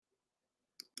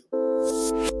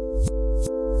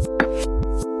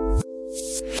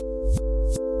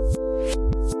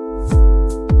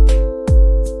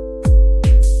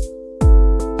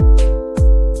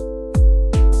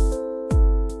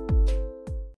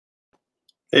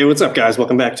Hey, what's up, guys?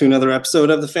 Welcome back to another episode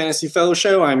of the Fantasy Fellow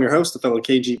Show. I'm your host, the Fellow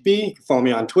KGB. You can follow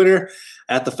me on Twitter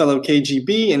at the Fellow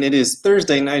KGB, and it is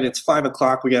Thursday night. It's 5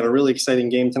 o'clock. We got a really exciting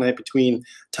game tonight between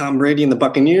Tom Brady and the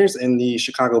Buccaneers and the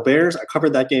Chicago Bears. I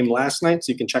covered that game last night,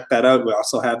 so you can check that out. We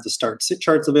also have the start-sit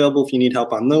charts available if you need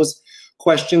help on those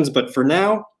questions. But for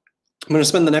now, I'm going to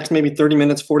spend the next maybe 30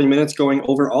 minutes, 40 minutes going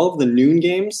over all of the noon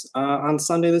games on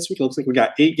Sunday this week. It looks like we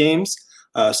got 8 games.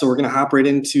 So we're going to hop right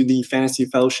into the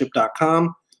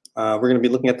fantasyfellowship.com. We're going to be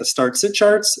looking at the start-sit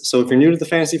charts. So if you're new to the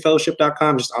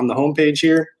fantasyfellowship.com, just on the homepage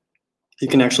here, you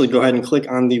can actually go ahead and click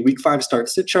on the Week 5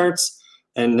 start-sit charts.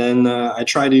 And then I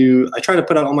try to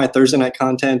put out all my Thursday night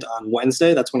content on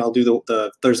Wednesday. That's when I'll do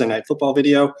the Thursday night football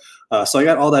video. So I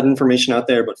got all that information out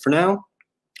there. But for now,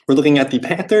 we're looking at the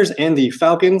Panthers and the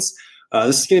Falcons.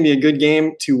 This is going to be a good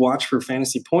game to watch for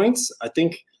fantasy points. I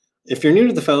think if you're new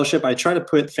to the fellowship, I try to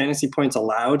put fantasy points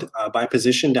allowed by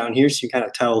position down here, so you kind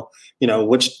of tell,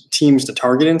 which teams to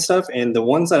target and stuff. And the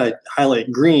ones that I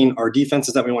highlight green are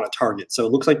defenses that we want to target. So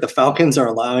it looks like the Falcons are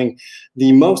allowing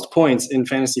the most points in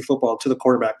fantasy football to the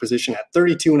quarterback position at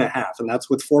 32.5, and that's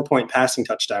with 4-point passing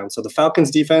touchdowns. So the Falcons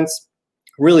defense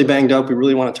really banged up. We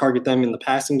really want to target them in the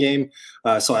passing game.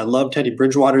 So I love Teddy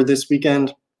Bridgewater this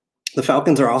weekend. The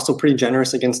Falcons are also pretty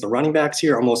generous against the running backs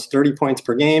here, almost 30 points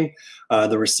per game.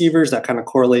 The receivers, that kind of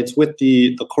correlates with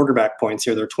the quarterback points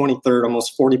here. They're 23rd,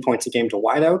 almost 40 points a game to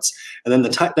wideouts. And then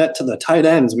the tight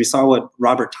ends, we saw what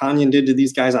Robert Tonyan did to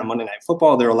these guys on Monday Night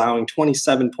Football. They're allowing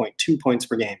 27.2 points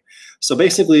per game. So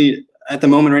basically, at the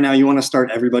moment right now, you want to start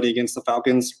everybody against the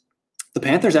Falcons. The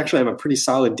Panthers actually have a pretty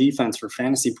solid defense for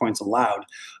fantasy points allowed.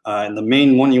 And the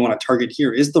main one you want to target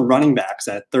here is the running backs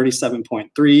at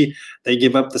 37.3. They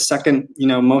give up the second,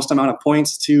 most amount of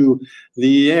points to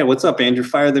what's up, Andrew?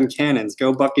 Fire them cannons.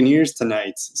 Go Buccaneers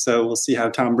tonight. So we'll see how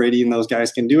Tom Brady and those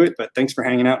guys can do it. But thanks for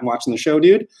hanging out and watching the show,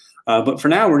 dude. But for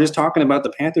now, we're just talking about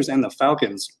the Panthers and the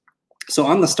Falcons. So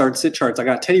on the start-sit charts, I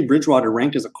got Teddy Bridgewater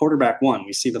ranked as a quarterback 1.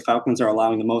 We see the Falcons are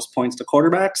allowing the most points to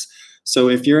quarterbacks. So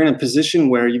if you're in a position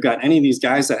where you've got any of these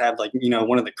guys that have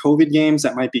one of the COVID games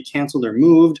that might be canceled or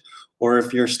moved, or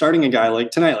if you're starting a guy like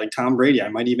tonight, like Tom Brady, I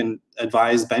might even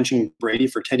advise benching Brady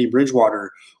for Teddy Bridgewater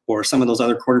or some of those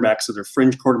other quarterbacks that are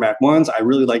fringe quarterback ones. I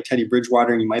really like Teddy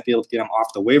Bridgewater, and you might be able to get him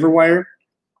off the waiver wire.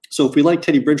 So if we like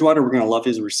Teddy Bridgewater, we're going to love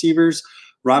his receivers.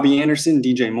 Robbie Anderson,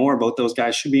 DJ Moore, both those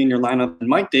guys should be in your lineup. And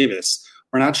Mike Davis,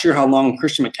 we're not sure how long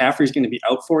Christian McCaffrey is going to be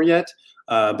out for yet.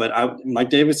 But Mike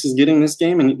Davis is getting this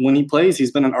game, and when he plays,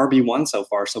 he's been an RB1 so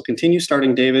far. So continue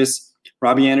starting Davis,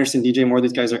 Robbie Anderson, DJ Moore.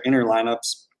 These guys are inner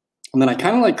lineups. And then I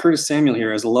kind of like Curtis Samuel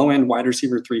here as a low-end wide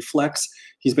receiver 3 flex.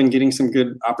 He's been getting some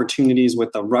good opportunities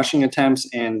with the rushing attempts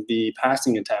and the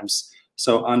passing attempts.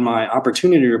 So on my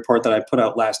opportunity report that I put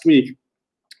out last week,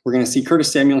 we're going to see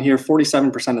Curtis Samuel here,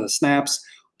 47% of the snaps,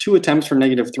 2 attempts for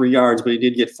 -3 yards, but he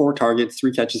did get 4 targets,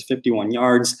 3 catches, 51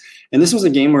 yards. And this was a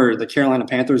game where the Carolina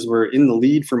Panthers were in the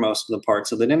lead for most of the part,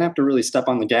 so they didn't have to really step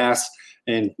on the gas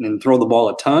and throw the ball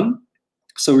a ton.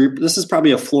 So this is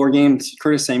probably a floor game.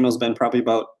 Curtis Samuel's been probably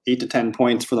about 8 to 10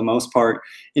 points for the most part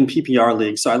in PPR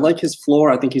leagues. So I like his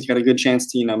floor. I think he's got a good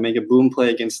chance to, make a boom play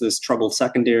against this troubled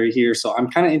secondary here. So I'm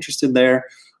kind of interested there.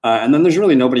 And then there's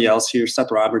really nobody else here.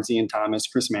 Seth Roberts, Ian Thomas,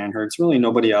 Chris Manhertz, really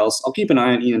nobody else. I'll keep an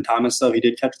eye on Ian Thomas, though. He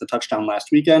did catch the touchdown last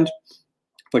weekend.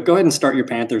 But go ahead and start your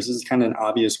Panthers. This is kind of an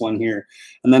obvious one here.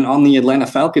 And then on the Atlanta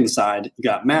Falcons side, you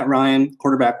got Matt Ryan,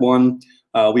 quarterback 1.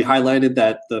 We highlighted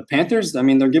that the Panthers,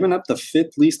 they're giving up the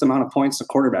 5th least amount of points to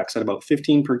quarterbacks at about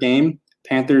 15 per game.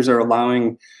 Panthers are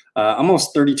allowing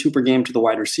almost 32 per game to the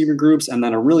wide receiver groups, and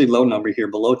then a really low number here,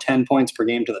 below 10 points per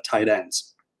game to the tight ends.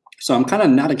 So I'm kind of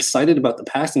not excited about the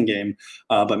passing game,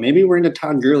 but maybe we're into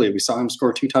Todd Gurley. We saw him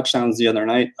score 2 touchdowns the other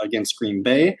night against Green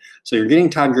Bay. So you're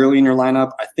getting Todd Gurley in your lineup.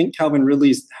 I think Calvin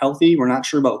Ridley's healthy. We're not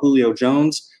sure about Julio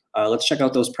Jones. Let's check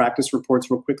out those practice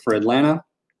reports real quick for Atlanta.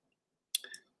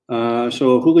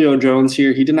 So Julio Jones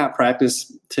here, he did not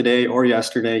practice today or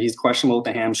yesterday. He's questionable with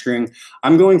the hamstring.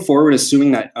 I'm going forward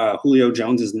assuming that Julio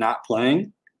Jones is not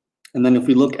playing. And then if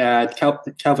we look at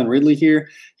Calvin Ridley here,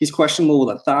 he's questionable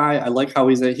with a thigh. I like how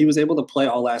he was able to play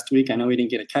all last week. I know he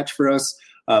didn't get a catch for us,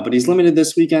 but he's limited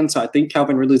this weekend. So I think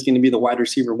Calvin Ridley is going to be the wide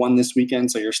receiver 1 this weekend.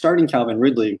 So you're starting Calvin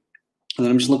Ridley. And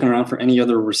then I'm just looking around for any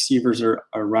other receivers or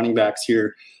running backs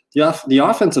here. The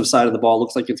offensive side of the ball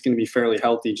looks like it's going to be fairly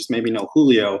healthy, just maybe no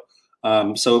Julio.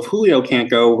 So if Julio can't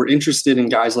go, we're interested in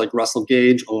guys like Russell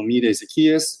Gage, Olamide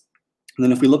Zaccheaus. And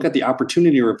then if we look at the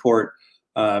opportunity report,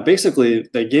 basically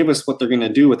they gave us what they're going to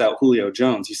do without Julio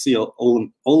Jones. You see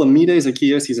Olamide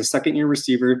Zaccheaus, he's a second-year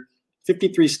receiver.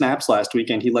 53 snaps last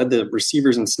weekend. He led the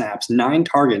receivers in snaps, 9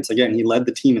 targets. Again, he led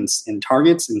the team in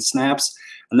targets and snaps,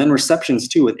 and then receptions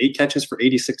too, with 8 catches for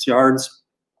 86 yards.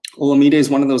 Olamide is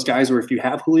one of those guys where if you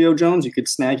have Julio Jones, you could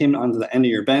snag him onto the end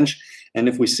of your bench. And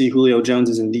if we see Julio Jones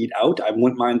is indeed out, I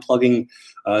wouldn't mind plugging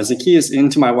Zaccheaus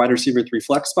into my wide receiver 3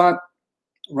 flex spot.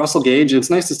 Russell Gage, it's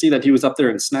nice to see that he was up there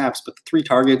in snaps, but 3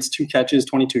 targets, 2 catches,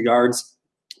 22 yards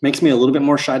makes me a little bit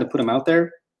more shy to put him out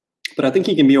there. But I think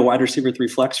he can be a wide receiver 3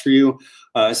 flex for you,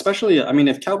 especially, I mean,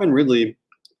 if Calvin Ridley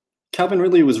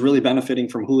was really benefiting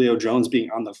from Julio Jones being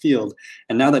on the field.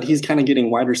 And now that he's kind of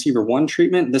getting wide receiver 1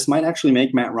 treatment, this might actually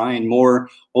make Matt Ryan more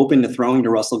open to throwing to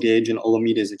Russell Gage and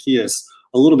Olamide Zaccheaus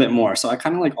a little bit more. So I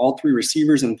kind of like all 3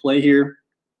 receivers in play here.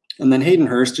 And then Hayden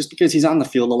Hurst, just because he's on the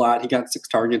field a lot, he got 6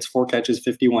 targets, 4 catches,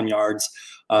 51 yards.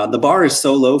 The bar is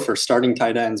so low for starting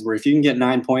tight ends, where if you can get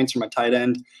 9 points from a tight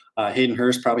end, Hayden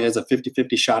Hurst probably has a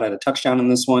 50-50 shot at a touchdown in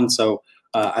this one. So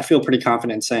I feel pretty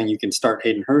confident saying you can start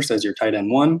Hayden Hurst as your tight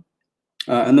end 1.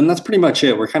 And then that's pretty much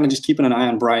it. We're kind of just keeping an eye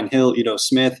on Brian Hill, Ito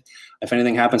Smith. If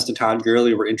anything happens to Todd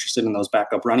Gurley, we're interested in those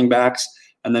backup running backs.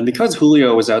 And then because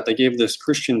Julio was out, they gave this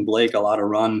Christian Blake a lot of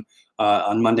run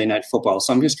on Monday Night Football.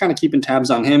 So I'm just kind of keeping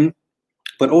tabs on him.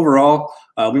 But overall,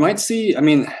 we might see, I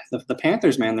mean, the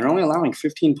Panthers, man, they're only allowing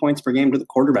 15 points per game to the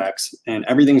quarterbacks, and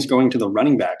everything's going to the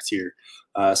running backs here.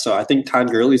 So I think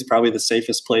Todd Gurley is probably the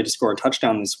safest play to score a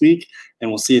touchdown this week, and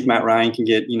we'll see if Matt Ryan can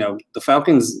get, the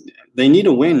Falcons, they need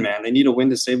a win, man. They need a win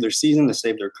to save their season, to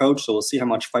save their coach. So we'll see how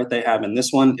much fight they have in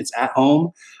this one. It's at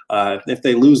home. If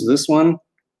they lose this one,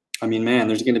 I mean, man,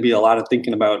 there's going to be a lot of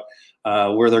thinking about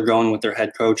where they're going with their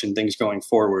head coach and things going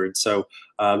forward. So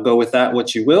go with that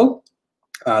what you will.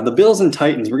 The Bills and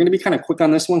Titans, we're going to be kind of quick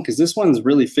on this one because this one's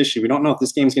really fishy. We don't know if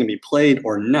this game's going to be played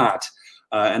or not.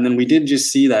 And then we did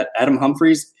just see that Adam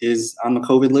Humphries is on the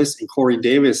COVID list and Corey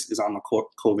Davis is on the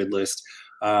COVID list.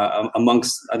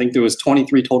 Amongst, I think there was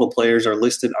 23 total players are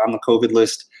listed on the COVID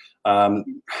list.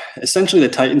 Essentially, the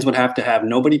Titans would have to have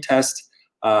nobody test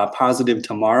positive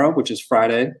tomorrow, which is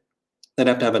Friday. They'd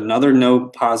have to have another no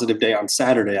positive day on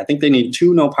Saturday. I think they need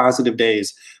 2 no positive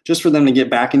days just for them to get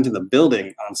back into the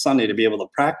building on Sunday to be able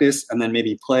to practice and then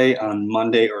maybe play on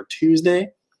Monday or Tuesday.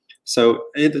 So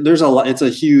it's a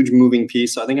huge moving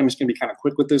piece. So I think I'm just going to be kind of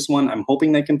quick with this one. I'm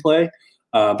hoping they can play.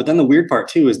 But then the weird part,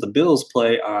 too, is the Bills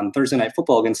play on Thursday Night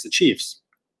Football against the Chiefs.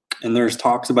 And there's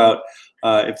talks about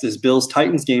if this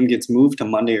Bills-Titans game gets moved to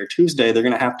Monday or Tuesday, they're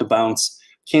going to have to bounce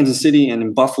Kansas City and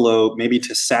in Buffalo maybe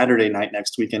to Saturday night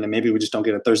next weekend, and maybe we just don't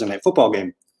get a Thursday Night Football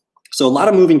game. So a lot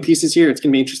of moving pieces here. It's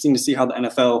going to be interesting to see how the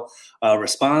NFL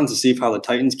responds, to see how the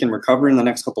Titans can recover in the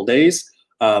next couple days.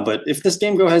 But if this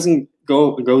game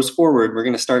goes forward, we're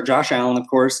going to start Josh Allen, of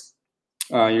course.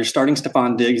 You're starting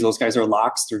Stephon Diggs. Those guys are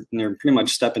locks. They're pretty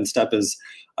much step in step as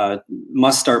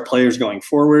must-start players going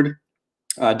forward.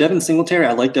 Devin Singletary,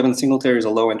 I like Devin Singletary as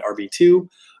a low-end RB2.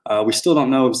 We still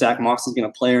don't know if Zach Moss is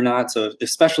going to play or not. So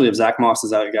especially if Zach Moss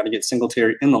is out, you got to get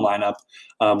Singletary in the lineup.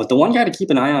 But the one guy to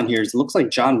keep an eye on here is it looks like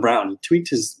John Brown. He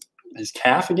tweaked his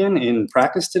calf again in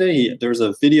practice today. There was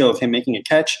a video of him making a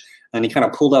catch, and he kind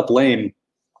of pulled up lame.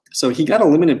 So he got a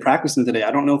limited practice in today.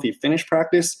 I don't know if he finished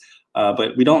practice,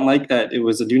 but we don't like that it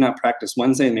was a do not practice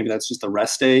Wednesday. Maybe that's just a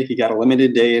rest day. He got a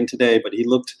limited day in today, but he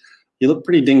looked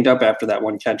pretty dinged up after that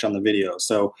one catch on the video.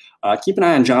 So keep an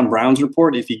eye on John Brown's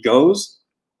report. If he goes,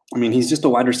 I mean, he's just a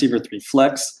wide receiver 3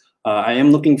 flex. I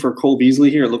am looking for Cole Beasley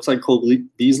here. It looks like Cole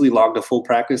Beasley logged a full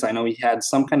practice. I know he had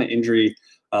some kind of injury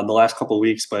the last couple of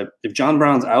weeks, but if John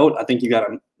Brown's out, I think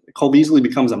Cole Beasley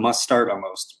becomes a must start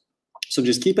almost. So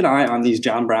just keep an eye on these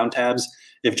John Brown tabs.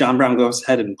 If John Brown goes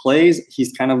ahead and plays,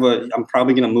 he's I'm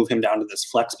probably going to move him down to this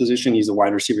flex position. He's a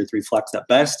wide receiver 3 flex at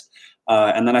best.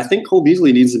 And then I think Cole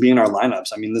Beasley needs to be in our lineups.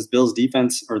 I mean, this Bills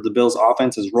defense or the Bills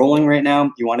offense is rolling right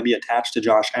now. You want to be attached to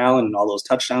Josh Allen and all those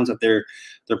touchdowns that they're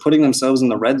putting themselves in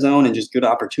the red zone and just good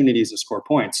opportunities to score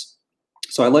points.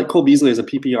 So I like Cole Beasley as a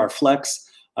PPR flex.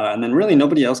 And then really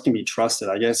nobody else can be trusted.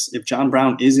 I guess if John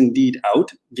Brown is indeed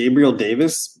out, Gabriel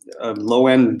Davis, a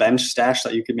low-end bench stash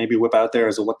that you could maybe whip out there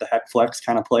as a what-the-heck flex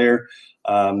kind of player.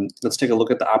 Let's take a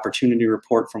look at the opportunity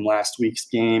report from last week's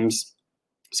games.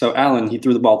 So Allen, he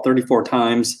threw the ball 34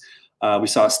 times. We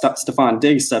saw Stephon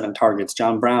Diggs, 7 targets.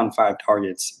 John Brown, 5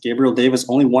 targets. Gabriel Davis,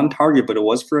 only 1 target, but it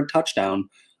was for a touchdown.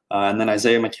 And then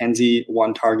Isaiah McKenzie,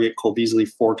 1 target. Cole Beasley,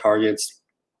 4 targets.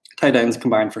 Tight ends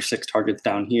combined for 6 targets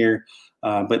down here.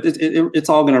 But it's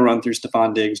all going to run through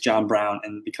Stephon Diggs, John Brown.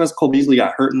 And because Cole Beasley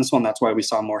got hurt in this one, that's why we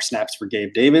saw more snaps for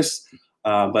Gabe Davis.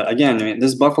 But again, I mean,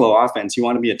 this Buffalo offense, you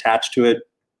want to be attached to it.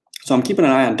 So I'm keeping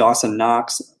an eye on Dawson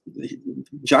Knox.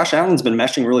 Josh Allen's been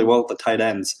meshing really well with the tight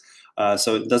ends.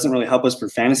 So it doesn't really help us for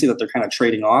fantasy that they're kind of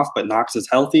trading off, but Knox is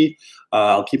healthy.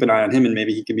 I'll keep an eye on him, and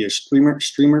maybe he can be a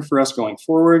streamer for us going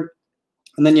forward.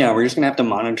 And then, we're just going to have to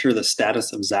monitor the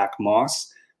status of Zach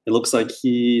Moss. It looks like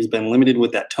he's been limited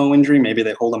with that toe injury. Maybe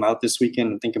they hold him out this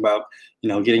weekend and think about,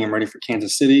 getting him ready for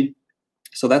Kansas City.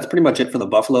 So that's pretty much it for the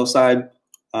Buffalo side.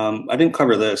 I didn't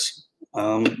cover this.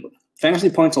 Fantasy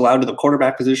points allowed to the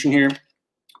quarterback position here.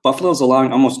 Buffalo's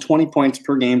allowing almost 20 points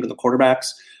per game to the quarterbacks.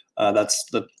 That's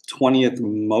the 20th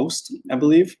most, I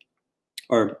believe.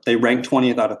 Or they rank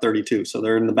 20th out of 32. So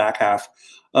they're in the back half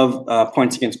of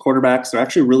points against quarterbacks. They're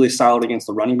actually really solid against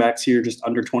the running backs here, just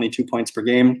under 22 points per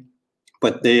game.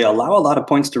 But they allow a lot of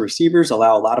points to receivers,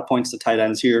 allow a lot of points to tight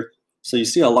ends here. So you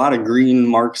see a lot of green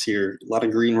marks here, a lot of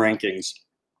green rankings.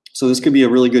 So this could be a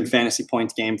really good fantasy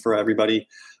points game for everybody.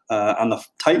 On the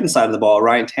Titans side of the ball,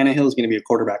 Ryan Tannehill is going to be a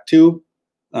quarterback 2.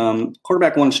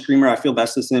 Quarterback 1 streamer, I feel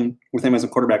best with him as a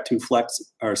quarterback 2 flex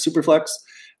or super flex.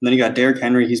 And then you got Derrick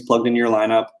Henry. He's plugged into your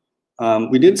lineup.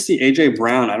 We did see A.J.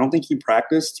 Brown. I don't think he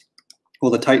practiced.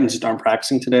 Well, the Titans just aren't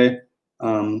practicing today.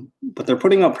 But they're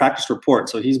putting out practice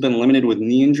reports. So he's been limited with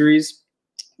knee injuries,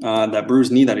 that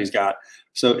bruised knee that he's got.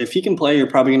 So if he can play, you're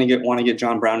probably going to want to get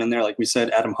John Brown in there. Like we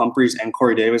said, Adam Humphries and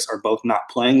Corey Davis are both not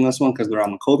playing this one because they're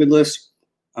on the COVID list.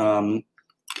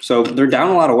 So they're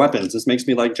down a lot of weapons. This makes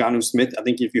me like Jonnu Smith. I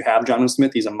think if you have Jonnu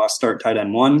Smith, he's a must-start tight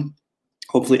end 1.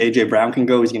 Hopefully A.J. Brown can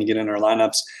go. He's going to get in our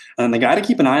lineups. And the guy to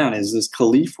keep an eye on is this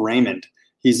Khalif Raymond.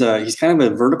 He's kind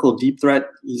of a vertical deep threat.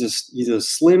 He's a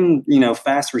slim,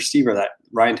 fast receiver that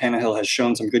Ryan Tannehill has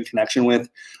shown some good connection with.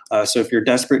 So if you're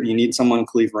desperate and you need someone,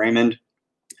 Khalif Raymond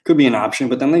could be an option.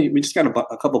 But then we just got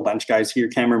a couple bench guys here.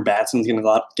 Cameron Batson's going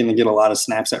to get a lot of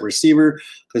snaps at receiver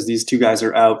because these 2 guys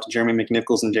are out. Jeremy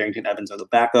McNichols and Darrington Evans are the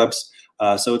backups.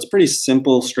 So it's pretty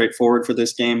simple, straightforward for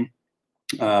this game.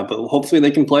 But hopefully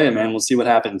they can play it, man. We'll see what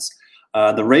happens.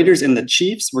 The Raiders and the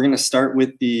Chiefs, we're going to start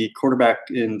with the quarterback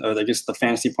the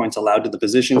fantasy points allowed to the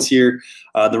positions here.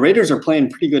 The Raiders are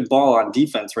playing pretty good ball on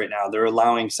defense right now. They're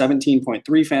allowing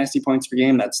 17.3 fantasy points per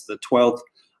game. That's the 12th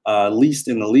least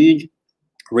in the league.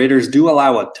 Raiders do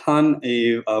allow a ton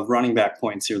of running back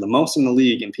points here, the most in the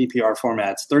league in PPR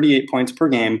formats, 38 points per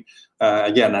game.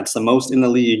 Again, that's the most in the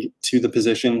league to the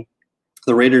position.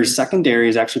 The Raiders' secondary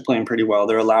is actually playing pretty well.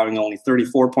 They're allowing only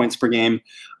 34 points per game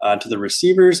to the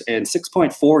receivers and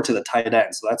 6.4 to the tight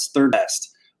end. So that's third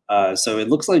best. So it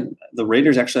looks like the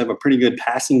Raiders actually have a pretty good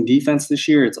passing defense this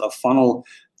year. It's a funnel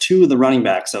to the running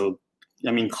back. So,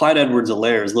 Clyde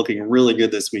Edwards-Helaire is looking really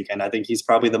good this weekend. I think he's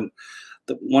probably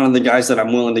one of the guys that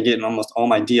I'm willing to get in almost all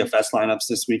my DFS lineups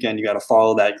this weekend. You got to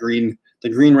follow the green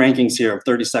rankings here of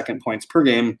 32nd points per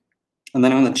game. And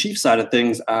then on the Chiefs side of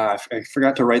things, I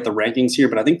forgot to write the rankings here,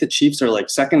 but I think the Chiefs are like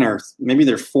second or maybe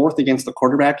they're 4th against the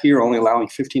quarterback here, only allowing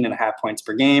 15.5 points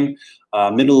per game.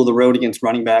 Middle of the road against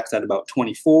running backs at about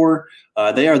 24.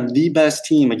 They are the best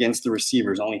team against the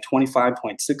receivers, only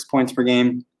 25.6 points per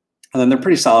game. And then they're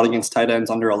pretty solid against tight ends,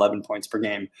 under 11 points per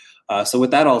game. So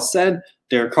with that all said,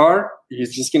 Derek Carr,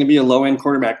 he's just going to be a low-end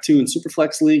quarterback too in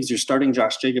Superflex leagues. You're starting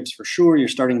Josh Jacobs for sure. You're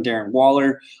starting Darren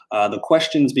Waller. The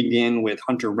questions begin with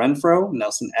Hunter Renfrow,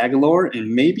 Nelson Aguilar,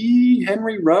 and maybe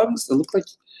Henry Ruggs. It looked like,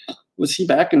 was he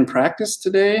back in practice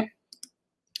today?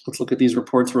 Let's look at these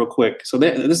reports real quick. So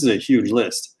this is a huge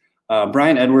list.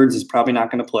 Brian Edwards is probably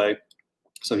not going to play,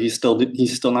 so he's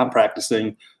still not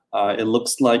practicing. It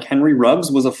looks like Henry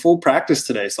Ruggs was a full practice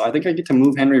today, so I think I get to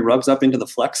move Henry Ruggs up into the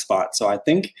flex spot. So I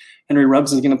think Henry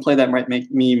Ruggs is going to play. That might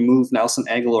make me move Nelson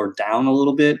Aguilar down a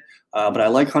little bit, but I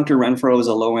like Hunter Renfrow as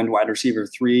a low-end wide receiver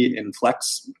 3 in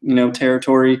flex,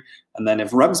 territory. And then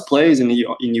if Ruggs plays and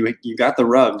you got the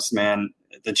Ruggs, man,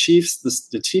 the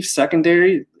Chiefs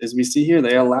secondary, as we see here,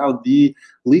 they allowed the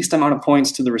least amount of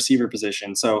points to the receiver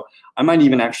position. So I might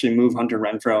even actually move Hunter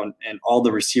Renfrow and all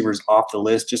the receivers off the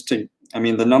list just to.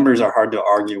 The numbers are hard to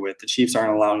argue with. The Chiefs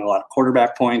aren't allowing a lot of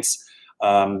quarterback points,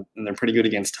 and they're pretty good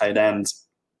against tight ends.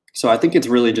 So I think it's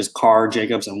really just Carr,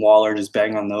 Jacobs, and Waller, just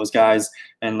bang on those guys.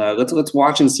 And let's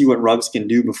watch and see what Ruggs can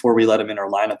do before we let him in our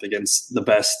lineup against the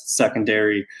best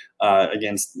secondary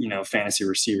against fantasy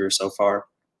receivers so far.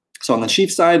 So on the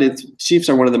Chiefs side, Chiefs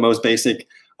are one of the most basic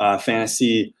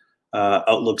fantasy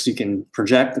outlooks you can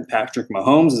project. Patrick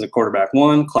Mahomes is a quarterback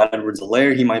 1. Clyde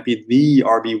Edwards-Helaire, he might be the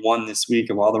RB1 this week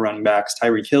of all the running backs.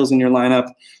 Tyreek Hill's in your lineup.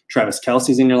 Travis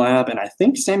Kelce's in your lineup. And I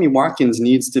think Sammy Watkins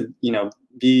needs to,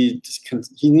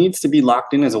 he needs to be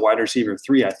locked in as a wide receiver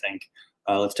 3, I think.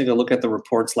 Let's take a look at the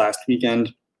reports last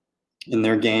weekend in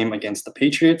their game against the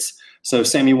Patriots. So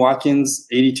Sammy Watkins,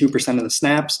 82% of the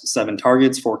snaps, 7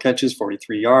 targets, 4 catches,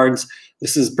 43 yards.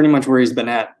 This is pretty much where he's been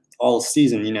at all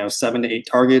season, 7 to 8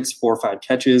 targets, 4 or 5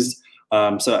 catches.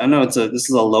 So I know this is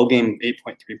a low game,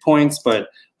 8.3 points, but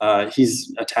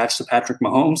he's attached to Patrick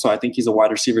Mahomes, so I think he's a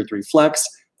wide receiver 3 flex.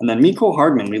 And then Mecole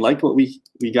Hardman, we liked what we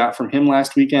got from him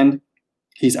last weekend.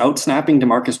 He's out-snapping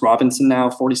Demarcus Robinson now,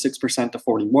 46% to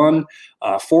 41.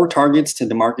 4 targets to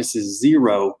Demarcus's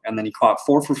 0, and then he caught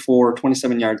 4 for 4,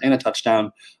 27 yards, and a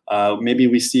touchdown. Maybe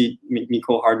we see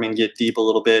Mecole Hardman get deep a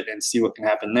little bit and see what can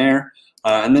happen there.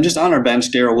 And then just on our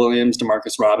bench, Darrell Williams,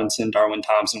 Demarcus Robinson, Darwin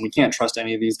Thompson. We can't trust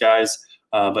any of these guys.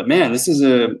 But man, this is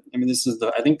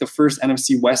I think the first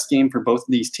NFC West game for both of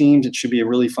these teams. It should be a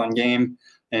really fun game.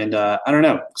 And I don't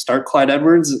know, start Clyde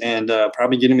Edwards and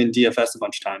probably get him in DFS a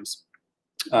bunch of times.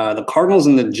 The Cardinals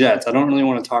and the Jets. I don't really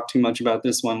want to talk too much about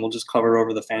this one. We'll just cover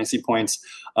over the fantasy points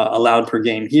allowed per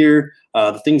game here.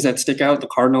 The things that stick out, the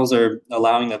Cardinals are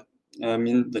allowing the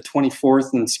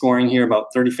 24th in scoring here, about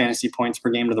 30 fantasy points per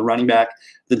game to the running back.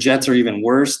 The Jets are even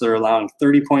worse. They're allowing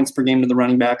 30 points per game to the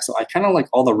running back. So I kind of like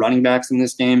all the running backs in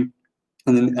this game.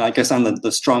 And then I guess on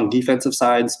the strong defensive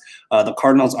sides, the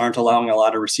Cardinals aren't allowing a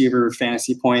lot of receiver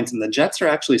fantasy points, and the Jets are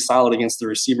actually solid against the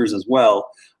receivers as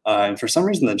well. And for some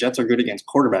reason, the Jets are good against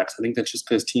quarterbacks. I think that's just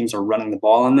because teams are running the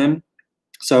ball on them.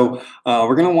 So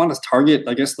we're going to want to target,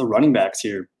 I guess, the running backs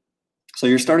here. So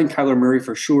you're starting Kyler Murray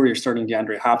for sure. You're starting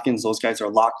DeAndre Hopkins. Those guys are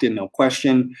locked in, no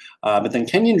question. But then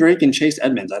Kenyon Drake and Chase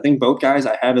Edmonds. I think both guys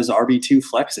I have as RB2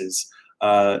 flexes.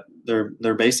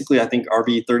 They're basically, I think,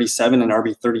 RB37 and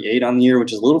RB38 on the year,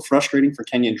 which is a little frustrating for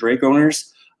Kenyon Drake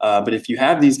owners. But if you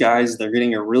have these guys, they're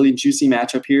getting a really juicy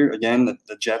matchup here. Again,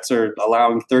 the Jets are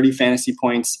allowing 30 fantasy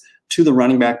points to the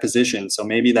running back position. So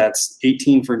maybe that's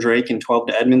 18 for Drake and 12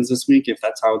 to Edmonds this week, if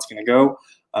that's how it's going to go.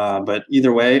 But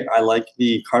either way, I like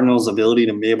the Cardinals' ability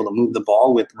to be able to move the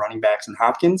ball with running backs and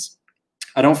Hopkins.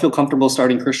 I don't feel comfortable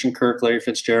starting Christian Kirk, Larry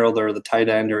Fitzgerald, or the tight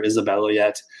end or Isabella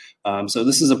yet. So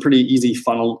this is a pretty easy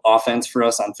funnel offense for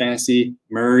us on fantasy.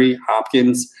 Murray,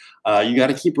 Hopkins. You got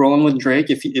to keep rolling with Drake.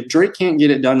 If Drake can't get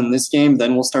it done in this game,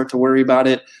 then we'll start to worry about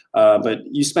it. But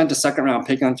you spent a second-round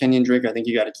pick on Kenyon Drake. I think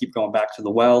you got to keep going back to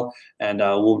the well, and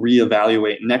we'll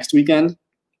reevaluate next weekend.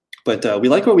 But we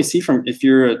like what we see from if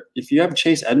you have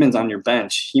Chase Edmonds on your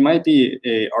bench, he might be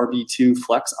a RB2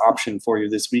 flex option for you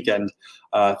this weekend.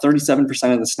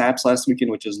 37% of the snaps last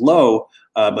weekend, which is low,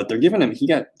 but they're giving him. He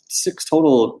got 6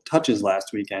 total touches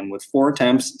last weekend with 4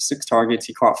 attempts, 6 targets.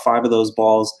 He caught 5 of those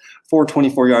balls,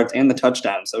 424 yards, and the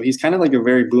touchdown. So he's kind of like a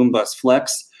very boom bust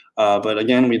flex. But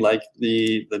again, we like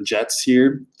the Jets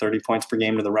here, 30 points per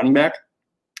game to the running back.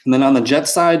 And then on the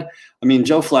Jets side, I mean,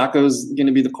 Joe Flacco's going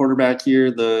to be the quarterback here.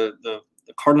 The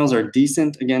Cardinals are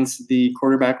decent against the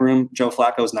quarterback room. Joe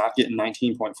Flacco's not getting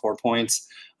 19.4 points.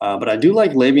 But I do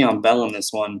like Le'Veon Bell in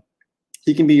this one.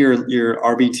 He can be your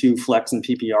RB2 flex in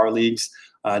PPR leagues.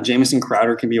 Jamison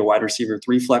Crowder can be a wide receiver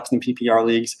 3 flex in PPR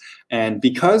leagues. And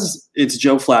because it's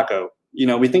Joe Flacco,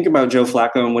 we think about Joe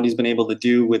Flacco and what he's been able to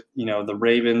do with, the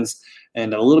Ravens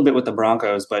and a little bit with the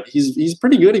Broncos, but he's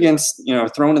pretty good against,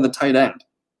 throwing to the tight end.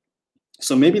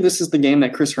 So maybe this is the game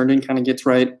that Chris Herndon kind of gets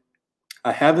right.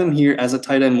 I have him here as a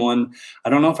tight end 1.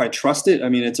 I don't know if I trust it. I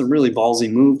mean, it's a really ballsy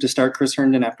move to start Chris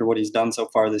Herndon after what he's done so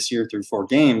far this year through 4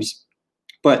 games.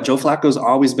 But Joe Flacco's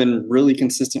always been really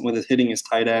consistent with hitting his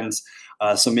tight ends.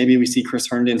 So maybe we see Chris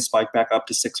Herndon spike back up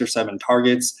to 6 or 7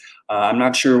 targets. I'm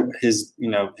not sure his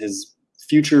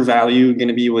future value going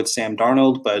to be with Sam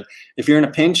Darnold, but if you're in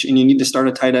a pinch and you need to start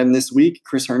a tight end this week,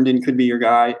 Chris Herndon could be your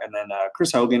guy. And then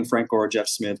Chris Hogan, Frank Gore, Jeff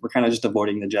Smith, we're kind of just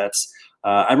avoiding the Jets.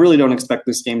 I really don't expect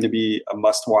this game to be a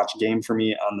must-watch game for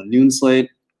me on the noon slate.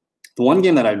 The one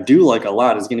game that I do like a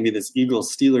lot is going to be this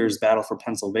Eagles-Steelers battle for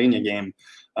Pennsylvania game.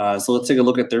 So let's take a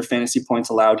look at their fantasy points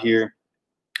allowed here.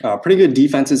 Pretty good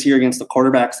defenses here against the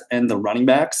quarterbacks and the running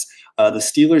backs. The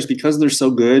Steelers, because they're so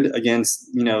good against,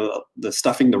 the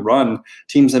stuffing the run,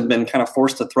 teams have been kind of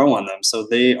forced to throw on them. So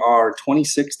they are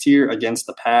 26th here against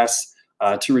the pass,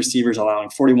 2 receivers allowing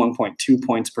 41.2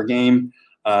 points per game.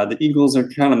 The Eagles are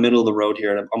kind of middle of the road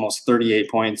here at almost 38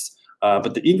 points.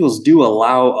 But the Eagles do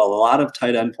allow a lot of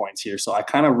tight end points here. So I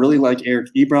kind of really like Eric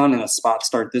Ebron in a spot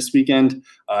start this weekend.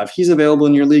 If he's available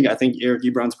in your league, I think Eric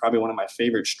Ebron's probably one of my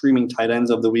favorite streaming tight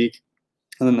ends of the week.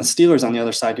 And then the Steelers on the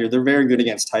other side here, they're very good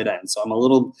against tight ends. So I'm a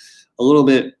little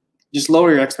bit, just lower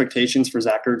your expectations for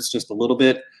Zach Ertz just a little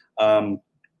bit.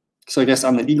 So I guess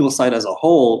on the Eagles side as a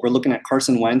whole, we're looking at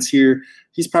Carson Wentz here.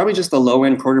 He's probably just a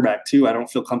low-end quarterback too. I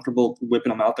don't feel comfortable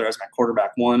whipping him out there as my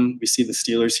quarterback 1. We see the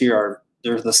Steelers here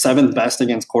they're the 7th best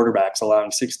against quarterbacks,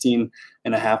 allowing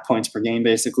 16.5 points per game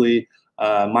basically.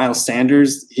 Miles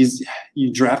Sanders,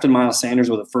 you drafted Miles Sanders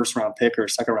with a 1st-round pick or a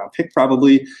 2nd-round pick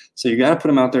probably. So you got to put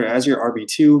him out there as your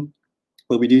RB2.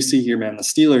 But we do see here, man, the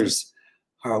Steelers,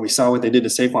 We saw what they did to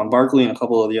Saquon Barkley and a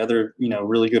couple of the other,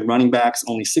 really good running backs.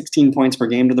 Only 16 points per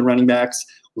game to the running backs.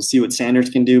 We'll see what Sanders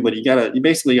can do, but you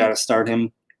basically got to start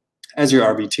him as your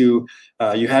RB2.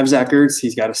 You have Zach Ertz.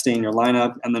 He's got to stay in your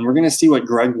lineup. And then we're going to see what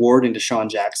Greg Ward and Deshaun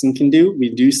Jackson can do.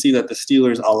 We do see that the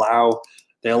Steelers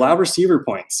allow receiver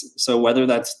points. So whether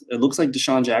it looks like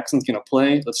Deshaun Jackson's going to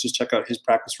play. Let's just check out his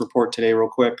practice report today real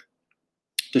quick.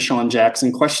 Deshaun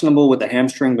Jackson, questionable with a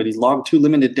hamstring, but he's logged 2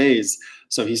 limited days.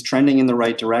 So he's trending in the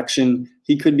right direction.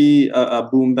 He could be a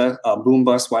boom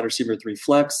bust wide receiver 3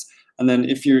 flex. And then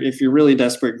if you're really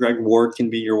desperate, Greg Ward can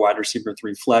be your wide receiver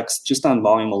 3 flex just on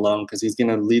volume alone because he's going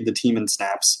to lead the team in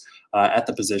snaps at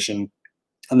the position.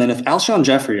 And then if Alshon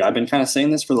Jeffrey, I've been kind of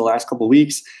saying this for the last couple of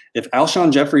weeks, if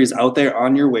Alshon Jeffrey is out there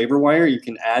on your waiver wire, you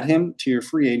can add him to your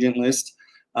free agent list.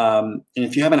 And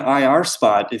if you have an IR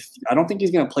spot, I don't think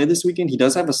he's going to play this weekend. He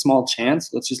does have a small chance.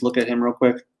 Let's just look at him real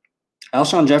quick.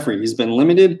 Alshon Jeffrey, he's been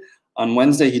limited on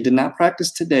Wednesday. He did not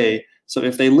practice today. So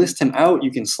if they list him out,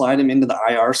 you can slide him into the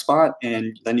IR spot,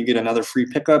 and then you get another free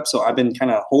pickup. So I've been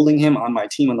kind of holding him on my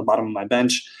team on the bottom of my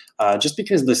bench just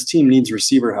because this team needs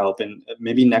receiver help. And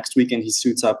maybe next weekend he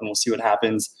suits up and we'll see what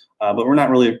happens. But we're not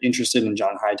really interested in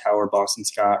John Hightower, Boston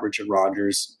Scott, Richard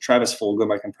Rodgers, Travis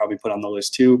Fulgham I can probably put on the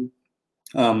list too.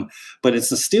 But it's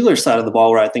the Steelers side of the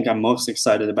ball where I think I'm most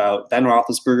excited about. Ben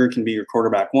Roethlisberger can be your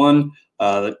quarterback 1.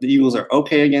 The Eagles are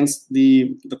okay against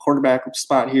the quarterback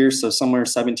spot here, so somewhere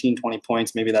 17, 20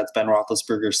 points. Maybe that's Ben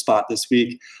Roethlisberger's spot this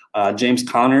week. James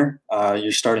Conner,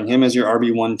 you're starting him as your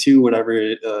RB1-2,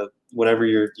 whatever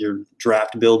your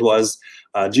draft build was.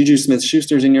 Juju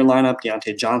Smith-Schuster's in your lineup.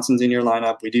 Deontay Johnson's in your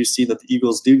lineup. We do see that the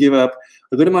Eagles do give up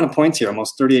a good amount of points here,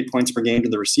 almost 38 points per game to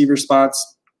the receiver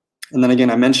spots. And then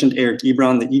again, I mentioned Eric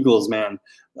Ebron, the Eagles, man.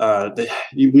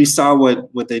 We saw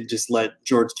what they just let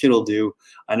George Kittle do.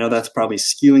 I know that's probably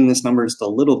skewing this number just a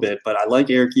little bit, but I like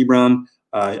Eric Ebron.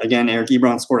 Again, Eric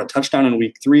Ebron scored a touchdown in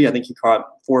week 3. I think he caught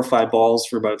 4 or 5 balls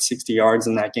for about 60 yards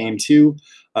in that game too.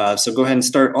 So go ahead and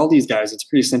start all these guys. It's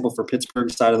pretty simple for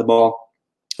Pittsburgh's side of the ball.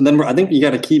 And then I think you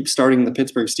got to keep starting the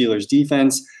Pittsburgh Steelers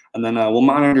defense. And then we'll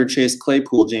monitor Chase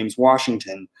Claypool, James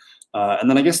Washington. And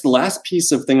then I guess the last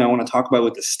piece of thing I want to talk about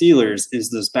with the Steelers is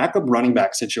this backup running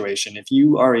back situation. If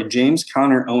you are a James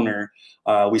Conner owner,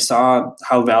 we saw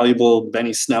how valuable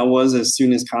Benny Snell was as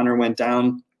soon as Conner went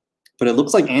down. But it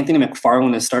looks like Anthony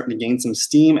McFarland is starting to gain some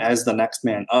steam as the next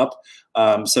man up.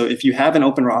 So if you have an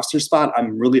open roster spot,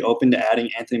 I'm really open to adding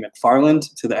Anthony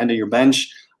McFarland to the end of your bench.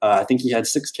 I think he had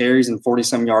 6 carries and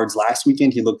 40-some yards last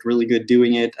weekend. He looked really good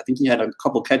doing it. I think he had a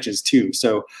couple catches too.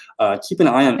 So keep an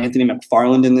eye on Anthony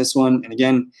McFarland in this one. And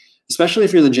again, especially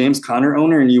if you're the James Conner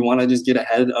owner and you want to just get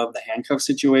ahead of the handcuff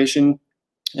situation.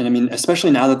 And I mean,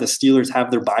 especially now that the Steelers have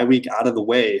their bye week out of the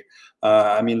way,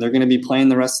 they're going to be playing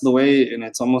the rest of the way, and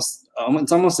it's almost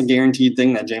a guaranteed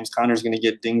thing that James Conner is going to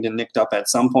get dinged and nicked up at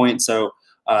some point. So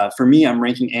for me, I'm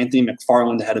ranking Anthony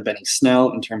McFarland ahead of Benny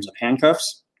Snell in terms of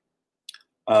handcuffs.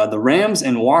 The Rams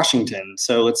and Washington.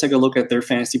 So let's take a look at their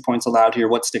fantasy points allowed here.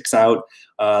 What sticks out?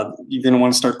 You're going to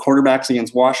want to start quarterbacks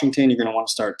against Washington. You're going to want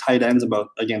to start tight ends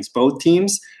against both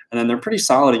teams. And then they're pretty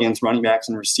solid against running backs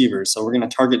and receivers. So we're going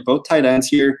to target both tight ends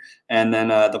here. And then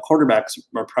the quarterbacks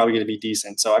are probably going to be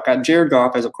decent. So I got Jared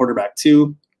Goff as a quarterback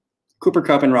 2. Cooper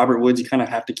Kupp and Robert Woods, you kind of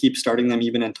have to keep starting them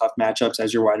even in tough matchups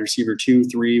as your wide receiver 2,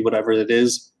 3, whatever it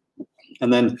is.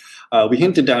 And then we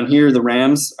hinted down here, the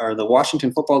Rams are the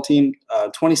Washington football team,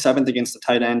 27th against the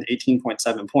tight end,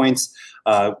 18.7 points.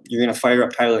 You're going to fire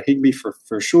up Tyler Higbee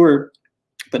for sure.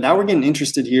 But now we're getting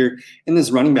interested here in this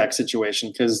running back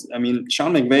situation because,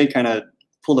 Sean McVay kind of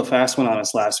pulled a fast one on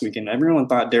us last weekend. Everyone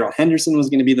thought Darrell Henderson was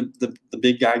going to be the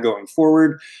big guy going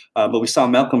forward, but we saw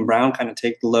Malcolm Brown kind of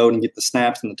take the load and get the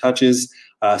snaps and the touches.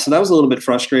 So that was a little bit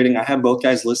frustrating. I have both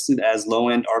guys listed as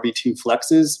low-end RB2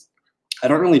 flexes. I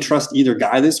don't really trust either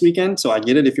guy this weekend, so I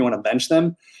get it if you want to bench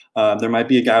them. There might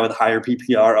be a guy with higher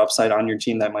PPR upside on your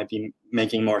team that might be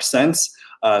making more sense.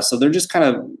 So they're just kind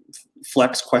of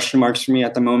flex question marks for me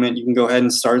at the moment. You can go ahead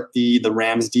and start the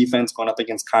Rams defense going up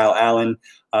against Kyle Allen.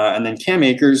 And then Cam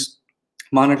Akers,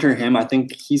 monitor him. I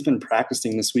think he's been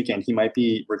practicing this weekend. He might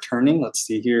be returning. Let's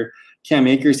see here. Cam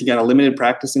Akers, he got a limited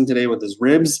practice in today with his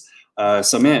ribs.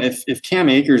 So, man, if Cam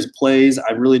Akers plays,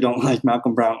 I really don't like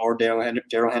Malcolm Brown or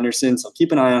Darrell Henderson. So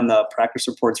keep an eye on the practice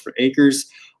reports for Akers.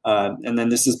 And then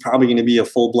this is probably going to be a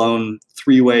full-blown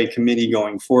 3-way committee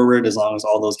going forward as long as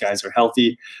all those guys are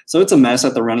healthy. So it's a mess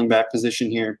at the running back position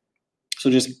here. So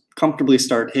just comfortably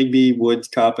start Higbee, Woods,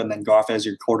 Kupp, and then Goff as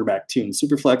your quarterback 2 in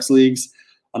Superflex leagues.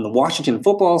 On the Washington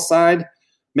football side,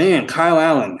 man, Kyle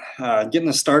Allen getting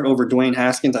the start over Dwayne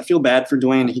Haskins. I feel bad for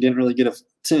Dwayne. He didn't really get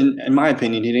in my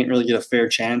opinion, he didn't really get a fair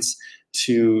chance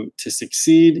to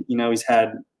succeed. He's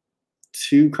had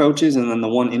 2 coaches and then the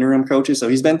 1 interim coaches. So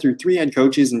he's been through 3 head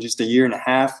coaches in just a year and a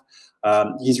half.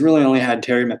 He's really only had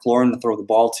Terry McLaurin to throw the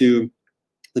ball to.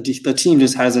 The team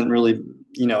just hasn't really,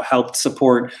 helped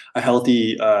support a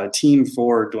healthy team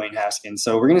for Dwayne Haskins.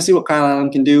 So we're going to see what Kyle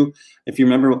Allen can do. If you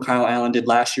remember what Kyle Allen did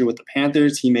last year with the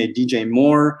Panthers, he made DJ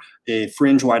Moore a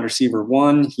fringe wide receiver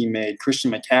 1. He made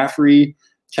Christian McCaffrey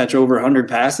catch over 100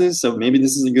 passes. So maybe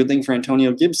this is a good thing for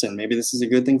Antonio Gibson. Maybe this is a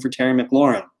good thing for Terry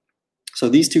McLaurin. So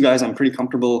these 2 guys I'm pretty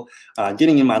comfortable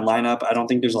getting in my lineup. I don't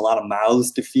think there's a lot of mouths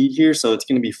to feed here, so it's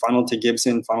going to be funneled to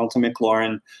Gibson, funneled to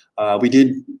McLaurin. We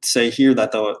did say here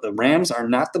that the Rams are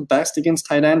not the best against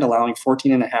tight end, allowing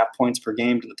 14.5 points per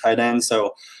game to the tight end.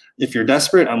 So if you're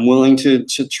desperate, I'm willing to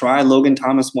try Logan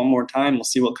Thomas one more time. We'll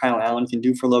see what Kyle Allen can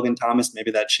do for Logan Thomas.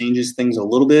 Maybe that changes things a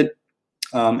little bit.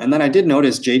 And then I did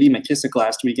notice J.D. McKissic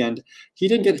last weekend.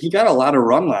 He got a lot of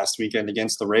run last weekend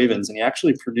against the Ravens, and he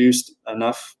actually produced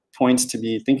enough points to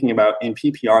be thinking about in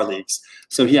PPR leagues.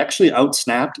 So he actually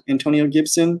outsnapped Antonio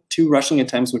Gibson, 2 rushing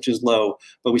attempts, which is low,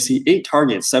 but we see 8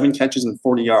 targets, 7 catches, and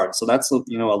 40 yards. So that's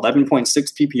 11.6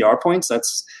 PPR points.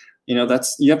 That's you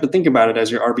have to think about it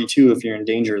as your RB2 if you're in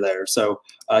danger there. So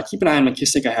keep an eye on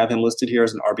McKissic. I have him listed here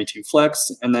as an RB2 flex,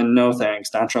 and then no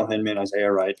thanks, Dontrell Hinman,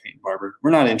 Isaiah Wright, Peyton Barber.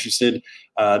 We're not interested.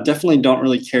 Definitely don't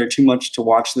really care too much to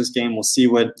watch this game. We'll see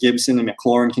what Gibson and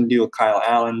McLaurin can do with Kyle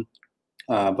Allen,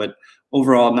 but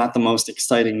overall, not the most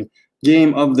exciting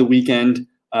game of the weekend.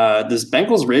 This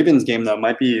Bengals-Ravens game, though,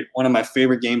 might be one of my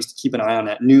favorite games to keep an eye on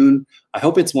at noon. I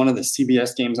hope it's one of the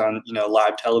CBS games on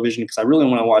live television because I really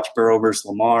want to watch Burrow versus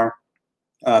Lamar.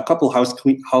 A couple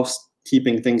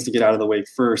housekeeping things to get out of the way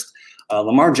first.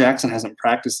 Lamar Jackson hasn't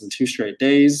practiced in 2 straight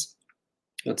days.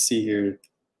 Let's see here.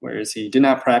 Where is he? Did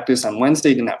not practice on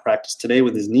Wednesday, did not practice today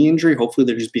with his knee injury. Hopefully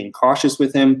they're just being cautious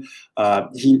with him.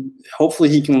 Hopefully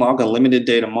he can log a limited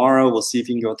day tomorrow. We'll see if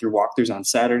he can go through walkthroughs on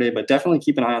Saturday, but definitely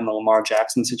keep an eye on the Lamar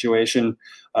Jackson situation.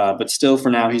 But still, for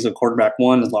now, he's a quarterback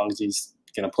 1 as long as he's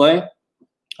going to play.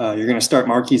 You're going to start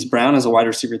Marquise Brown as a wide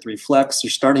receiver 3 flex.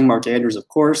 You're starting Mark Andrews, of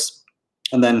course.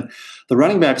 And then the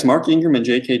running backs, Mark Ingram and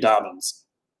J.K. Dobbins.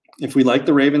 If we like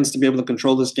the Ravens to be able to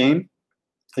control this game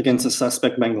against a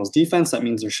suspect Bengals defense, that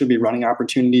means there should be running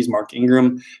opportunities. Mark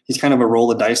Ingram, he's kind of a roll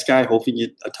the dice guy. Hopefully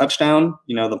get a touchdown.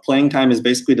 The playing time is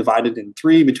basically divided in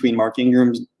 3 between Mark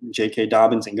Ingram, J.K.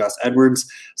 Dobbins, and Gus Edwards.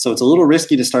 So it's a little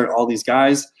risky to start all these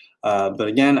guys. But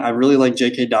again, I really like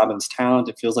J.K. Dobbins' talent.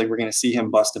 It feels like we're going to see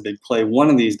him bust a big play one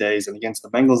of these days. And against the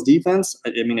Bengals defense,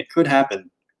 it could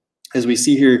happen. As we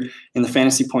see here in the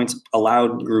fantasy points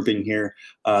allowed grouping here,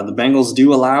 the Bengals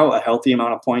do allow a healthy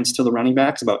amount of points to the running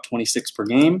backs, about 26 per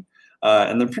game.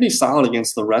 And they're pretty solid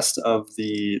against the rest of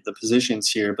the positions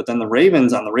here. But then the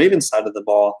Ravens, on the Ravens side of the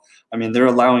ball, they're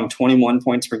allowing 21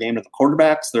 points per game to the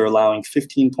quarterbacks. They're allowing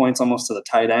 15 points almost to the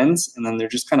tight ends. And then they're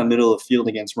just kind of middle of the field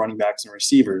against running backs and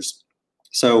receivers.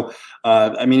 So,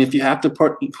 if you have to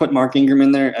put Mark Ingram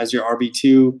in there as your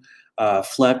RB2,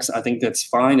 flex, I think that's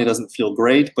fine. It doesn't feel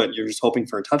great, but you're just hoping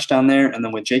for a touchdown there. And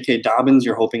then with J.K. Dobbins,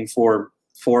 you're hoping for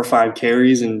 4 or 5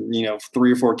 carries and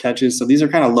 3 or 4 catches. So these are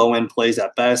kind of low end plays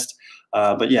at best.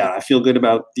 But yeah, I feel good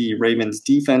about the Ravens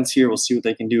defense here. We'll see what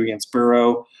they can do against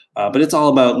Burrow. But it's all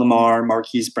about Lamar,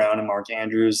 Marquise Brown, and Mark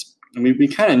Andrews. And we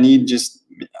kind of need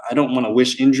I don't want to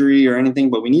wish injury or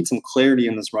anything, but we need some clarity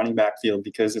in this running back field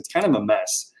because it's kind of a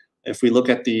mess. If we look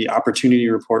at the opportunity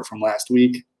report from last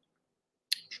week,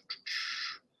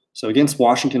 so against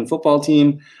Washington football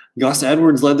team, Gus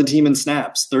Edwards led the team in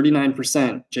snaps,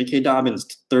 39%. J.K. Dobbins,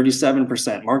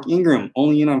 37%. Mark Ingram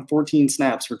only in on 14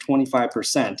 snaps for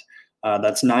 25%.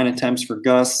 That's 9 attempts for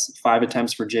Gus, 5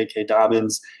 attempts for J.K.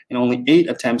 Dobbins, and only 8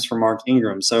 attempts for Mark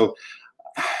Ingram. So,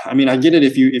 I get it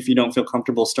if you don't feel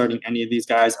comfortable starting any of these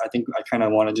guys. I think I kind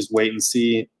of want to just wait and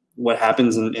see what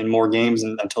happens in more games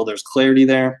until there's clarity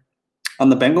there. On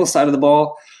the Bengals side of the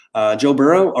ball, Joe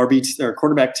Burrow,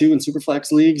 quarterback 2 in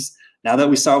Superflex leagues. Now that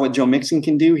we saw what Joe Mixon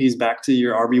can do, he's back to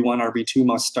your RB1, RB2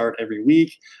 must start every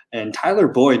week. And Tyler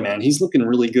Boyd, man, he's looking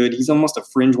really good. He's almost a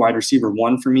fringe wide receiver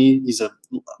 1 for me.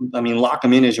 Lock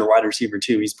him in as your wide receiver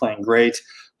 2. He's playing great.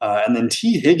 And then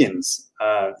T. Higgins.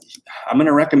 I'm going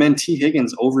to recommend T.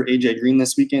 Higgins over A.J. Green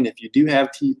this weekend. If you do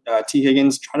have T.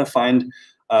 Higgins, try to find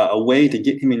a way to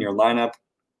get him in your lineup.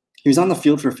 He was on the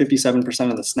field for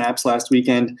 57% of the snaps last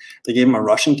weekend. They gave him a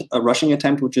rushing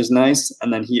attempt, which is nice.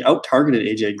 And then he out-targeted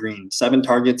A.J. Green. 7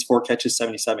 targets, 4 catches,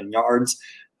 77 yards.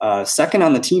 Second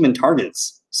on the team in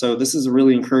targets. So this is a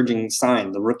really encouraging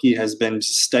sign. The rookie has been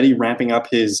steady ramping up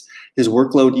his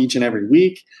workload each and every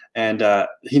week. And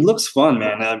he looks fun,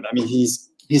 man.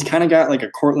 He's kind of got like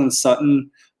a Cortland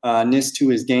Sutton-ness to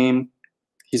his game.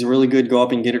 He's a really good go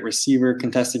up and get it receiver,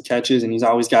 contested catches, and he's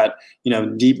always got,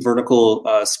 deep vertical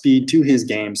speed to his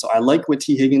game. So I like what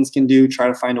T. Higgins can do. Try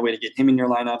to find a way to get him in your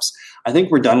lineups. I think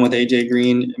we're done with A.J.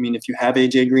 Green. I mean, if you have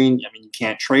A.J. Green, you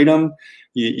can't trade him.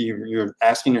 You're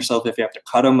asking yourself if you have to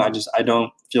cut him. I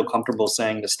don't feel comfortable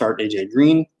saying to start A.J.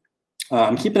 Green.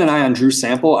 I'm keeping an eye on Drew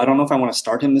Sample. I don't know if I want to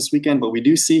start him this weekend, but we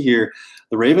do see here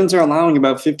the Ravens are allowing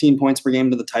about 15 points per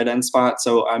game to the tight end spot.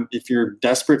 So if you're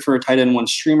desperate for a tight end one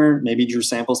streamer, maybe Drew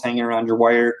Sample's hanging around your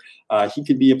wire. He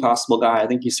could be a possible guy. I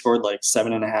think he scored like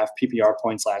 7.5 PPR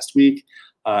points last week.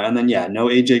 And then, no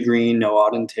A.J. Green, no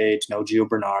Auden Tate, no Gio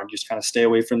Bernard. Just kind of stay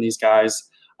away from these guys.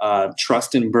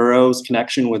 Trust in Burrow's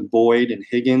connection with Boyd and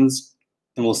Higgins,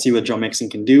 and we'll see what Joe Mixon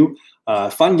can do.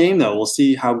 Fun game, though. We'll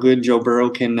see how good Joe Burrow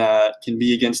can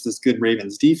be against this good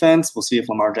Ravens defense. We'll see if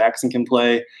Lamar Jackson can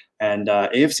play. And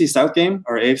AFC South game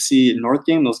or AFC North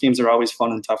game, those games are always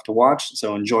fun and tough to watch,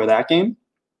 so enjoy that game.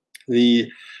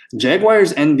 The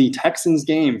Jaguars and the Texans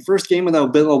game. First game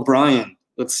without Bill O'Brien.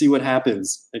 Let's see what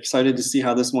happens. Excited to see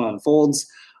how this one unfolds.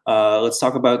 Let's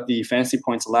talk about the fantasy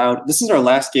points allowed. This is our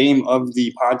last game of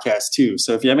the podcast, too.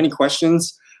 So if you have any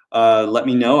questions, let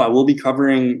me know. I will be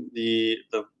covering the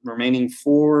remaining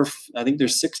 4. I think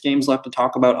there's 6 games left to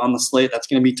talk about on the slate. That's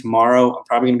going to be tomorrow. I'm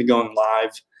probably going to be going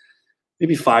live,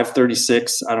 maybe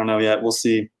 5:36. I don't know yet. We'll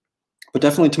see. But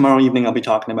definitely tomorrow evening I'll be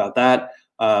talking about that.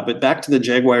 But back to the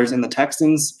Jaguars and the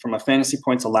Texans from a fantasy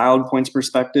points allowed points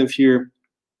perspective here.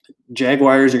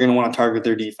 Jaguars are going to want to target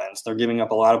their defense. They're giving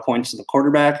up a lot of points to the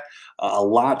quarterback, a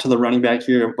lot to the running back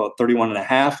here, about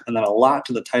 31.5, and then a lot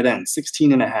to the tight end,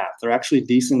 16.5. They're actually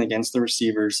decent against the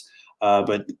receivers,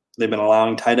 but they've been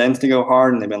allowing tight ends to go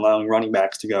hard, and they've been allowing running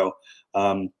backs to go.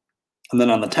 And then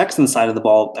on the Texans side of the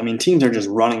ball, teams are just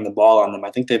running the ball on them.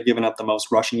 I think they've given up the most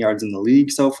rushing yards in the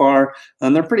league so far,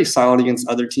 and they're pretty solid against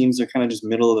other teams. They're kind of just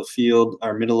middle of the field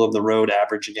or middle of the road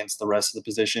average against the rest of the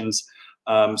positions.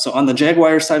 So on the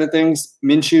Jaguars side of things,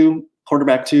 Minshew,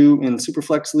 quarterback 2 in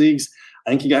Superflex leagues, I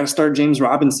think you got to start James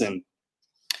Robinson.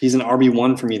 He's an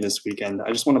RB1 for me this weekend.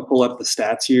 I just want to pull up the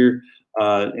stats here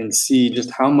and see just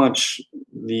how much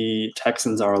the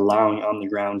Texans are allowing on the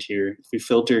ground here. If we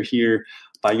filter here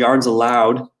by yards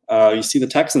allowed, you see the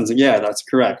Texans. Yeah, that's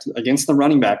correct. Against the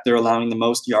running back, they're allowing the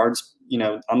most yards,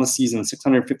 on the season,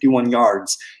 651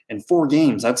 yards in 4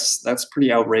 games. That's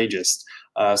pretty outrageous.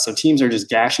 So teams are just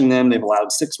gashing them. They've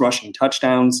allowed 6 rushing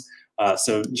touchdowns.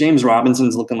 So James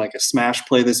Robinson's looking like a smash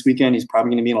play this weekend. He's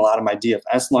probably going to be in a lot of my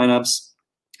DFS lineups.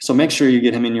 So make sure you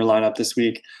get him in your lineup this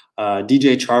week.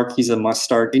 DJ Chark, he's a must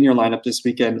start in your lineup this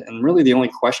weekend. And really the only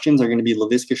questions are going to be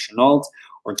Laviska Shenault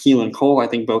or Keelan Cole. I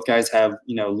think both guys have,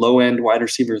 low end wide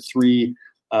receiver 3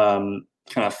 kind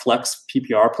of flex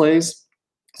PPR plays.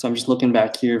 So I'm just looking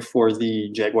back here for the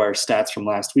Jaguar stats from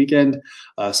last weekend.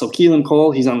 So Keelan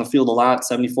Cole, he's on the field a lot,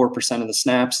 74% of the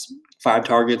snaps, 5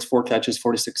 targets, 4 catches,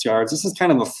 46 yards. This is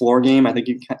kind of a floor game. I think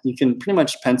you can pretty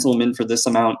much pencil him in for this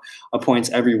amount of points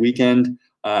every weekend.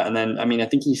 And then, I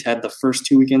think he's had the first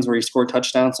 2 weekends where he scored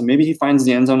touchdowns. So maybe he finds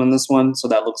the end zone in this one. So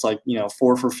that looks like,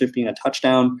 4 for 50 and a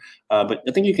touchdown. But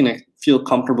I think you can feel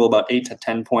comfortable about 8 to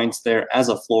 10 points there as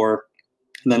a floor.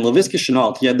 And then Laviska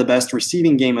Shenault, he had the best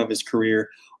receiving game of his career,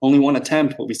 only 1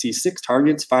 attempt, but we see 6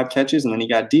 targets, 5 catches, and then he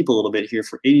got deep a little bit here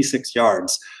for 86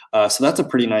 yards. So that's a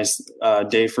pretty nice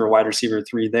day for a wide receiver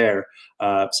 3 there.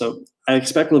 So I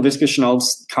expect Laviska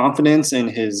Shenault's confidence and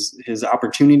his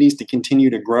opportunities to continue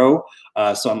to grow.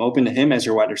 So I'm open to him as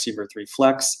your wide receiver 3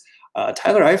 flex.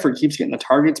 Tyler Eifert keeps getting the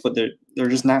targets, but they're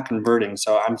just not converting.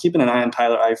 So I'm keeping an eye on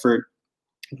Tyler Eifert.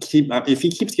 If he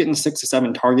keeps getting 6 to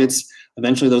 7 targets,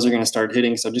 eventually those are going to start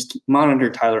hitting. So just monitor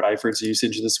Tyler Eifert's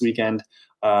usage this weekend.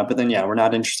 But then, we're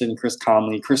not interested in Chris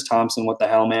Conley. Chris Thompson, what the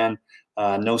hell, man?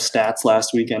 No stats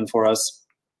last weekend for us.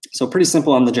 So pretty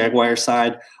simple on the Jaguars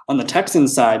side. On the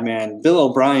Texans side, man, Bill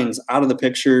O'Brien's out of the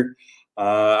picture.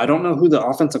 I don't know who the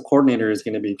offensive coordinator is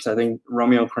going to be because I think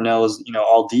Romeo Crennel is,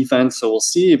 all defense. So we'll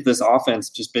see if this offense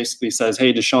just basically says,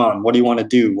 hey, Deshaun, what do you want to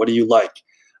do? What do you like?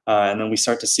 And then we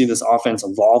start to see this offense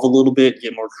evolve a little bit,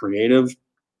 get more creative.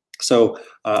 So,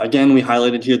 again, we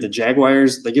highlighted here the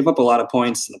Jaguars. They give up a lot of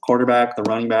points to the quarterback, the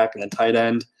running back, and the tight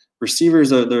end.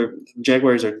 Receivers, the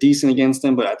Jaguars are decent against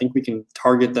them, but I think we can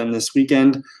target them this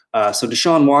weekend. So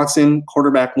Deshaun Watson,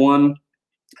 quarterback 1.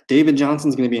 David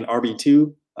Johnson's going to be an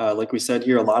RB2. Like we said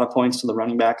here, a lot of points to the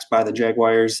running backs by the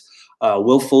Jaguars.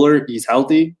 Will Fuller, he's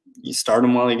healthy. You start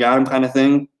him while you got him kind of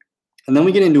thing. And then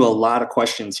we get into a lot of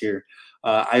questions here.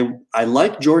 I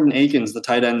like Jordan Akins, the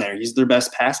tight end there. He's their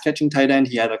best pass-catching tight end.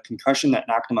 He had a concussion that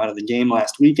knocked him out of the game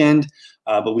last weekend,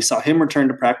 but we saw him return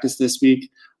to practice this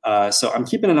week. So I'm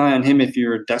keeping an eye on him. If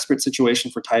you're a desperate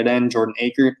situation for tight end, Jordan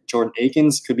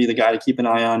Akins could be the guy to keep an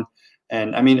eye on.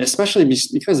 And I mean, especially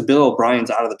because Bill O'Brien's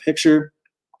out of the picture,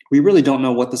 we really don't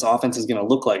know what this offense is going to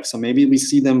look like. So maybe we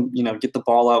see them, get the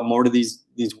ball out more to these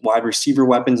wide receiver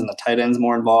weapons and the tight ends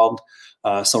more involved.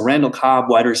 So Randall Cobb,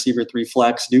 wide receiver 3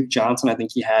 flex. Duke Johnson, I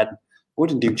think he had – what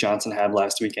did Duke Johnson have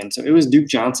last weekend? So it was Duke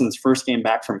Johnson's first game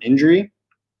back from injury,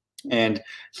 and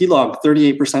he logged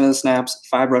 38% of the snaps,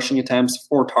 5 rushing attempts,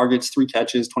 4 targets, 3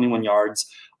 catches, 21 yards.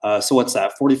 So what's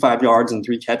that? 45 yards and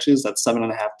 3 catches. That's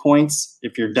 7.5 points.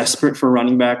 If you're desperate for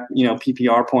running back,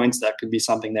 PPR points, that could be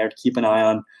something there to keep an eye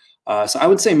on. So I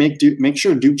would say make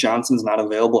sure Duke Johnson's not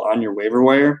available on your waiver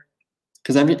wire,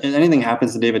 because if anything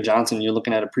happens to David Johnson, you're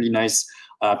looking at a pretty nice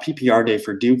PPR day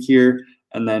for Duke here.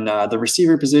 And then the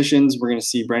receiver positions, we're going to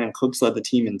see Brandon Cooks led the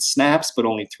team in snaps, but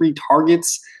only 3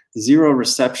 targets, 0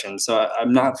 receptions. So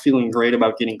I'm not feeling great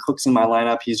about getting Cooks in my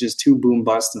lineup. He's just too boom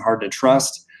bust and hard to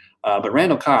trust. But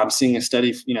Randall Cobb, seeing a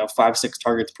steady, 5-6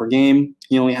 targets per game.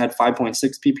 He only had 5.6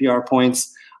 PPR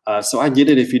points. So I get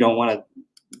it if you don't want to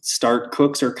start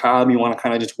Cooks or Cobb. You want to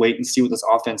kind of just wait and see what this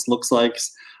offense looks like.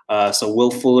 So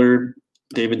Will Fuller,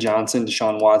 David Johnson,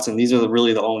 Deshaun Watson, these are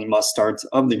really the only must starts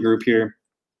of the group here.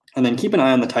 And then keep an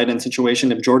eye on the tight end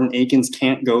situation. If Jordan Akins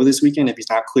can't go this weekend, if he's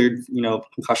not cleared,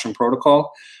 concussion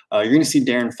protocol, you're going to see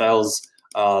Darren Fells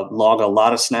log a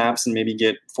lot of snaps and maybe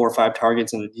get 4 or 5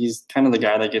 targets. And he's kind of the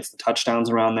guy that gets the touchdowns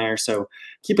around there. So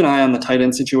keep an eye on the tight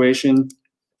end situation.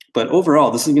 But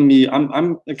overall, this is going to be –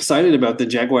 I'm excited about the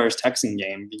Jaguars-Texan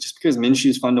game just because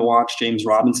Minshew's fun to watch. James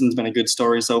Robinson's been a good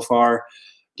story so far.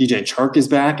 DJ Chark is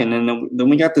back, and then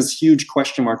we got this huge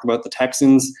question mark about the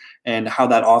Texans and how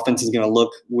that offense is going to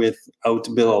look without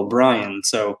Bill O'Brien.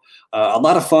 So a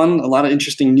lot of fun, a lot of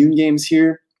interesting noon games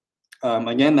here.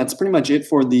 Again, that's pretty much it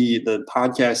for the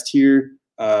podcast here.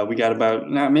 We got about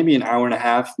maybe an hour and a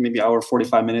half, maybe hour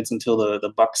 45 minutes until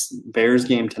the Bucs Bears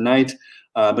game tonight.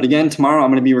 But again, tomorrow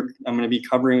I'm going to be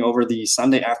covering over the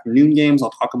Sunday afternoon games.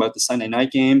 I'll talk about the Sunday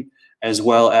night game as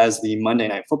well as the Monday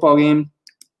night football game.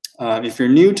 If you're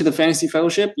new to the Fantasy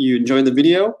Fellowship, you enjoyed the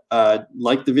video,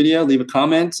 like the video, leave a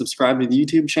comment, subscribe to the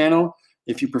YouTube channel.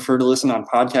 If you prefer to listen on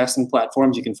podcasting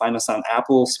platforms, you can find us on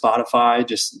Apple, Spotify.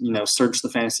 Just, search the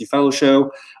Fantasy Fellow Show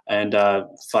and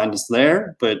find us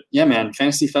there. But yeah, man,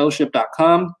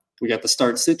 fantasyfellowship.com. We got the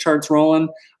start-sit charts rolling.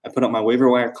 I put up my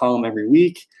waiver wire column every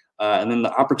week. And then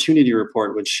the opportunity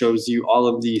report, which shows you all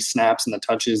of the snaps and the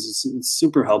touches, is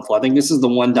super helpful. I think this is the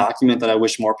one document that I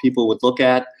wish more people would look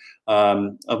at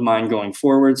of mine going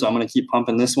forward. So I'm going to keep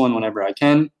pumping this one whenever I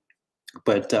can.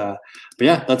 But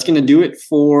yeah, that's going to do it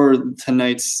for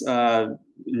tonight's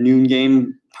noon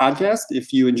game podcast.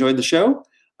 If you enjoyed the show,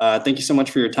 thank you so much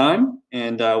for your time,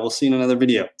 and we'll see you in another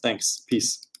video. Thanks.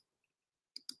 Peace.